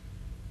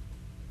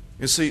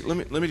 And see,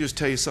 let me just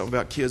tell you something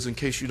about kids in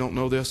case you don't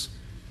know this.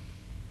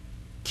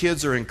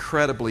 Kids are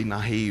incredibly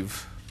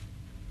naive.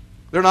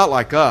 They're not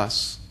like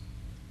us.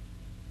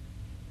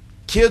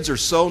 Kids are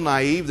so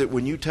naive that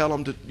when you tell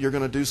them you're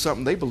going to do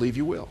something, they believe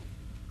you will.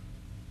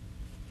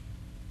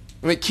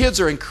 I mean, kids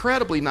are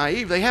incredibly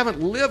naive. They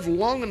haven't lived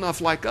long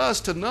enough like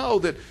us to know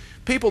that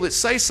people that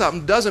say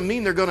something doesn't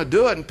mean they're going to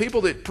do it, and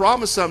people that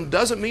promise something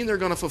doesn't mean they're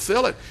going to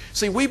fulfill it.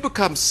 See, we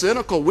become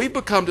cynical. We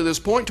become to this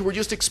point to where we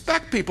just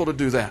expect people to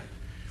do that.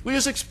 We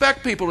just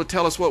expect people to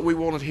tell us what we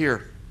want to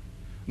hear.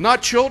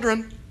 Not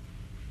children.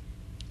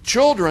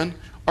 Children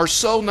are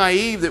so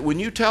naive that when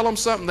you tell them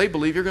something, they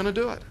believe you're going to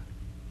do it.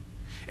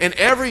 And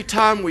every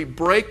time we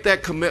break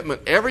that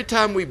commitment, every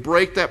time we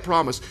break that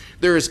promise,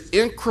 there is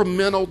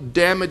incremental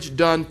damage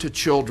done to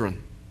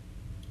children.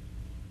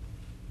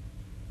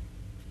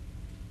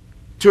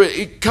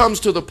 It comes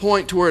to the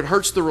point to where it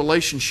hurts the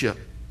relationship.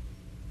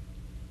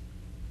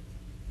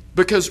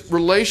 Because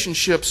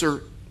relationships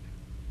are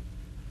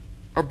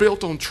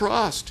built on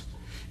trust.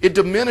 It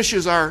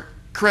diminishes our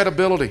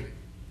credibility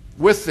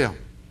with them.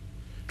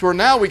 To where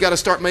now we got to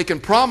start making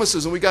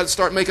promises and we got to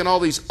start making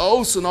all these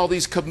oaths and all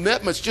these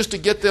commitments just to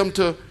get them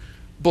to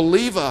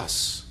believe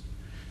us.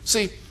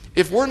 See,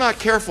 if we're not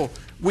careful,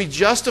 we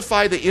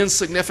justify the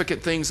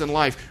insignificant things in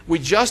life. We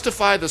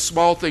justify the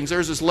small things.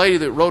 There's this lady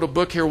that wrote a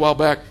book here a while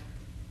back,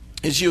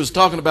 and she was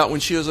talking about when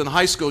she was in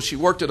high school, she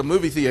worked at a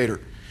movie theater.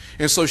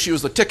 And so she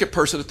was the ticket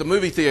person at the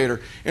movie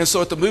theater. And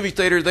so at the movie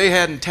theater they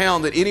had in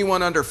town that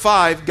anyone under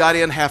 5 got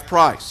in half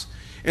price.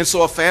 And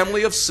so a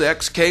family of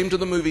 6 came to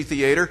the movie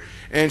theater,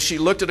 and she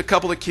looked at a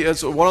couple of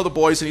kids, one of the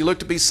boys, and he looked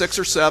to be 6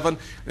 or 7,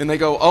 and they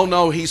go, oh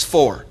no, he's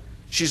 4.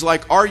 She's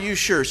like, are you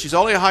sure? She's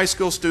only a high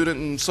school student,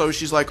 and so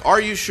she's like, are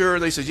you sure?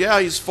 And they said,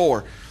 yeah, he's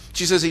 4.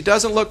 She says, he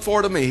doesn't look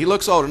 4 to me. He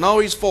looks older. No,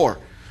 he's 4.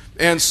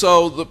 And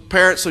so the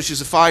parents, so she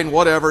said, fine,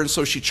 whatever. And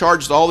so she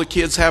charged all the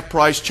kids half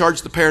price,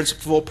 charged the parents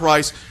full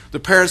price. The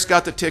parents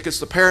got the tickets.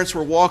 The parents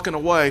were walking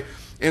away.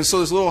 And so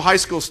this little high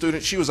school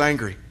student, she was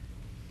angry,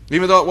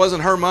 even though it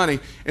wasn't her money.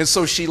 And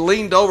so she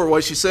leaned over,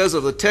 what she says,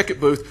 of the ticket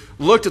booth,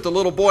 looked at the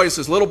little boy and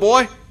says, little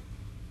boy,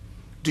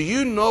 do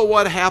you know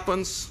what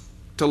happens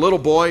to little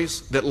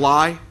boys that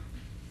lie?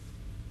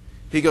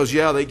 He goes,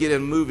 yeah, they get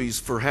in movies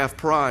for half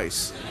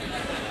price.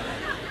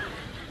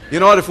 You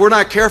know what? If we're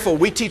not careful,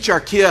 we teach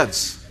our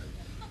kids.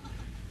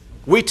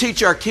 We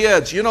teach our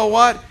kids, you know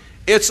what?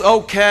 It's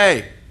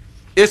okay.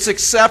 It's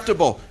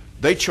acceptable.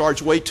 They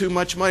charge way too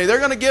much money. They're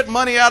going to get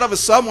money out of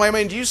us some way. I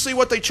mean, do you see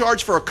what they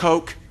charge for a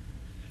Coke?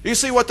 Do you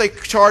see what they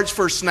charge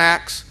for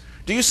snacks?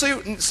 Do you see,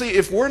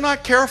 if we're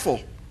not careful,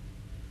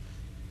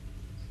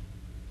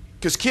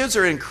 because kids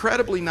are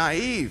incredibly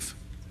naive,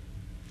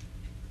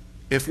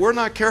 if we're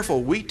not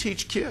careful, we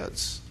teach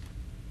kids.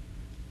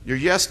 Your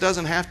yes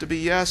doesn't have to be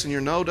yes, and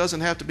your no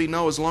doesn't have to be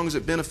no as long as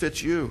it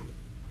benefits you.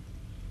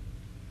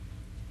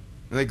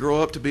 And they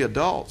grow up to be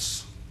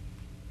adults.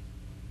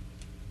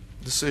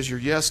 This says your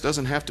yes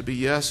doesn't have to be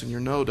yes, and your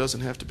no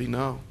doesn't have to be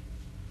no.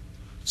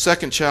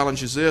 Second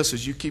challenge is this,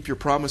 is you keep your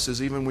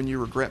promises even when you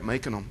regret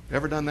making them.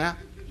 Ever done that?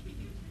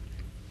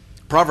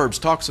 Proverbs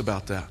talks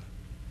about that.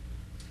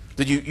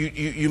 That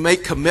you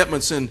make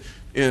commitments in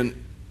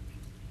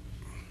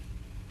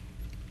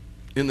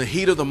the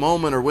heat of the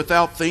moment or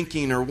without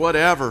thinking or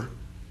whatever.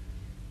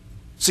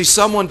 See,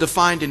 someone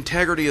defined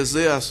integrity as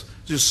this,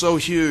 just so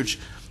huge.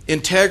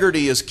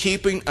 Integrity is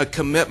keeping a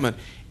commitment,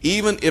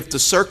 even if the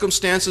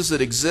circumstances that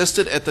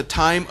existed at the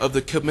time of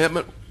the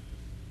commitment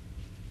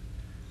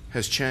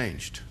has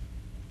changed.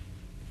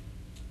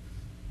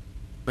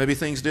 Maybe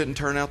things didn't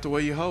turn out the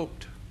way you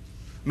hoped.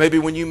 Maybe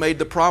when you made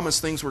the promise,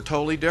 things were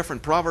totally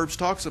different. Proverbs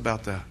talks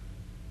about that.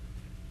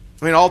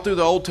 I mean, all through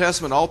the Old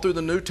Testament, all through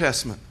the New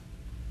Testament.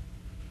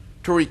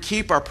 To where we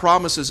keep our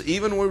promises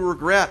even when we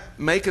regret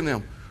making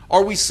them.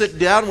 Or we sit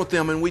down with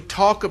them and we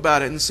talk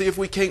about it and see if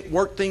we can't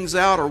work things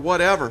out or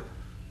whatever.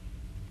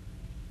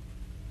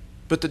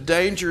 But the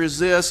danger is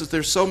this, is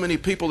there's so many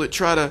people that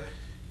try to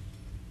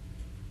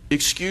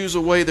excuse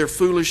away their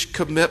foolish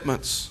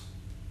commitments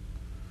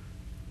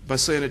by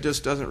saying it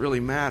just doesn't really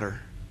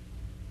matter.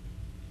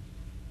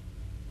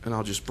 And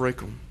I'll just break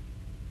them.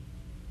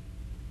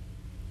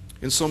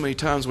 And so many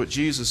times what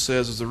Jesus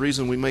says is the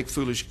reason we make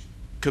foolish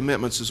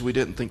commitments is we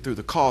didn't think through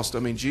the cost. I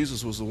mean,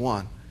 Jesus was the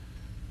one.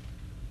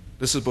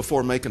 This is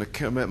before making a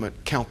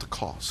commitment, count the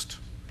cost.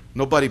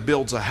 Nobody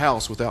builds a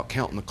house without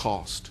counting the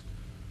cost.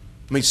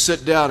 I mean,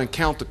 sit down and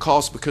count the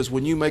cost, because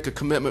when you make a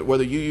commitment,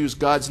 whether you use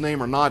God's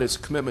name or not, it's a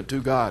commitment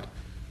to God.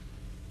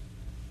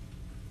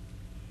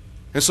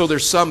 And so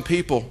there's some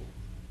people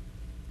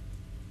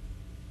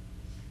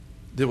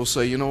that will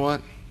say, you know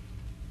what?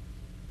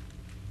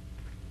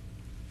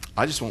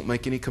 I just won't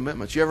make any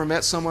commitments. You ever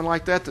met someone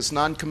like that that's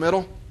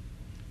non-committal?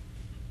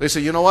 They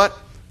say, you know what?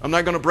 I'm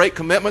not going to break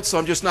commitments, so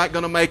I'm just not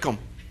going to make them.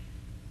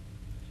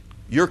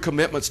 Your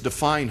commitments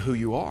define who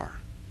you are.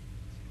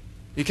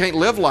 You can't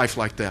live life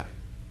like that.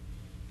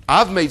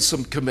 I've made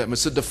some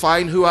commitments that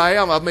define who I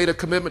am. I've made a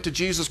commitment to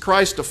Jesus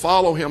Christ to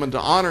follow Him and to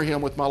honor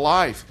Him with my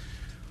life.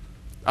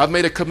 I've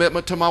made a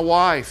commitment to my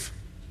wife,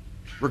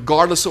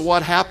 regardless of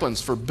what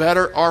happens, for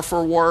better or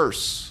for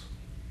worse.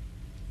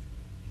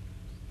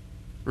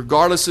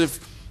 Regardless if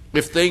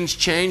things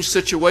change,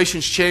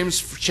 situations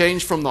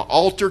change from the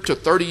altar to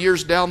 30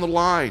 years down the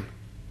line.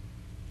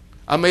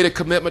 I made a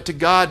commitment to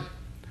God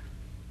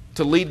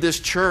to lead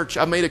this church.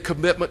 I made a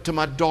commitment to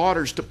my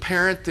daughters to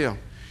parent them.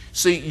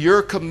 See,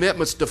 your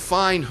commitments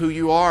define who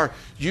you are.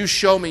 You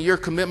show me your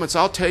commitments,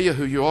 I'll tell you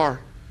who you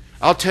are.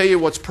 I'll tell you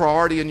what's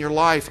priority in your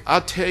life.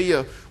 I'll tell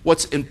you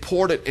what's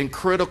important and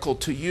critical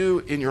to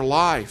you in your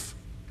life.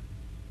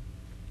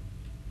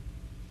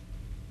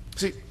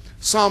 See,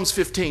 Psalms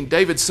 15,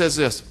 David says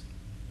this,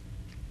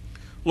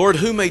 Lord,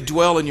 who may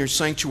dwell in your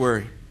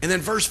sanctuary? And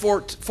then verse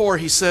 4,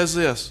 he says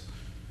this,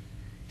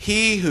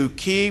 he who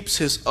keeps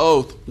his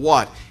oath,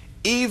 what?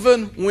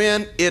 Even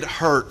when it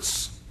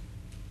hurts.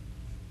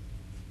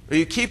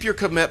 You keep your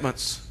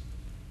commitments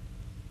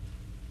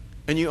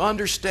and you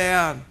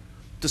understand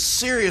the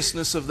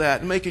seriousness of that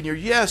and making your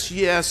yes,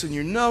 yes, and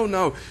your no,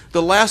 no.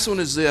 The last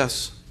one is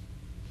this.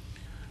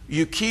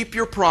 You keep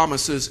your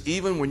promises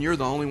even when you're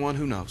the only one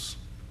who knows.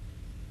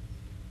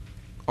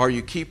 Or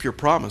you keep your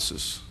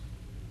promises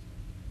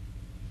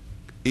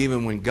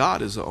even when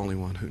God is the only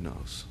one who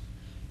knows.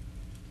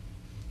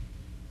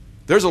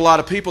 There's a lot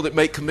of people that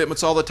make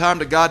commitments all the time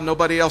to God.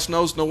 Nobody else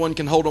knows. No one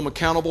can hold them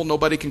accountable.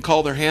 Nobody can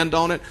call their hand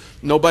on it.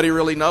 Nobody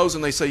really knows.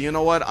 And they say, you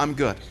know what? I'm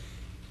good.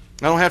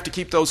 I don't have to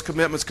keep those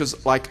commitments because,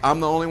 I'm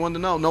the only one to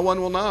know. No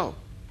one will know.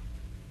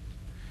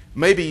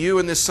 Maybe you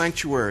in this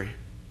sanctuary,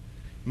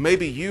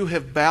 maybe you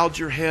have bowed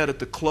your head at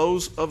the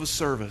close of a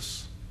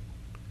service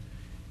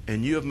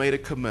and you have made a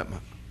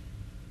commitment.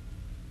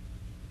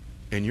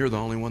 And you're the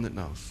only one that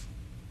knows.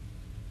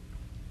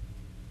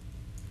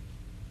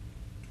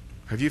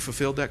 Have you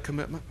fulfilled that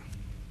commitment?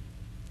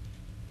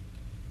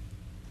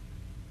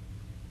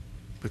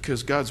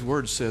 Because God's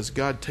Word says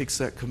God takes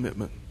that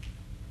commitment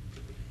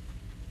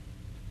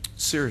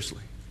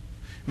seriously.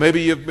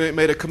 Maybe you've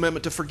made a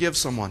commitment to forgive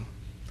someone.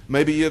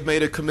 Maybe you've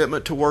made a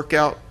commitment to work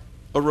out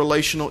a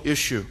relational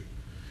issue.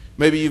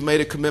 Maybe you've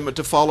made a commitment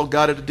to follow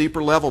God at a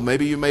deeper level.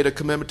 Maybe you made a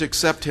commitment to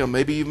accept Him.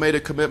 Maybe you've made a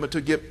commitment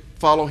to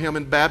follow Him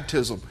in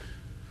baptism.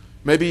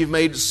 Maybe you've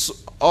made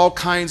all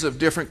kinds of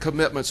different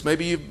commitments.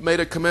 Maybe you've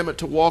made a commitment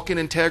to walk in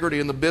integrity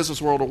in the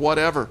business world or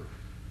whatever.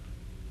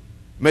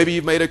 Maybe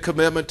you've made a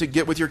commitment to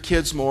get with your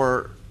kids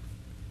more.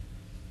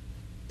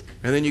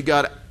 And then you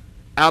got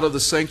out of the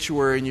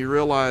sanctuary and you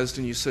realized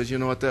and you said, you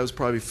know what, that was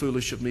probably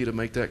foolish of me to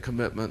make that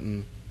commitment,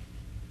 and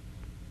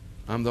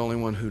I'm the only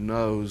one who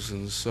knows,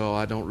 and so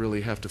I don't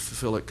really have to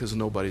fulfill it because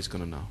nobody's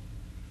going to know.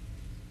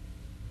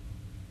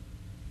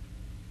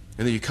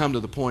 And then you come to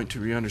the point to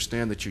where you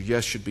understand that your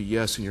yes should be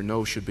yes and your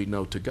no should be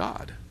no to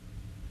God.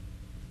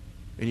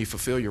 And you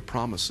fulfill your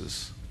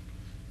promises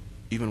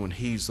even when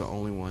He's the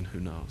only one who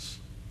knows.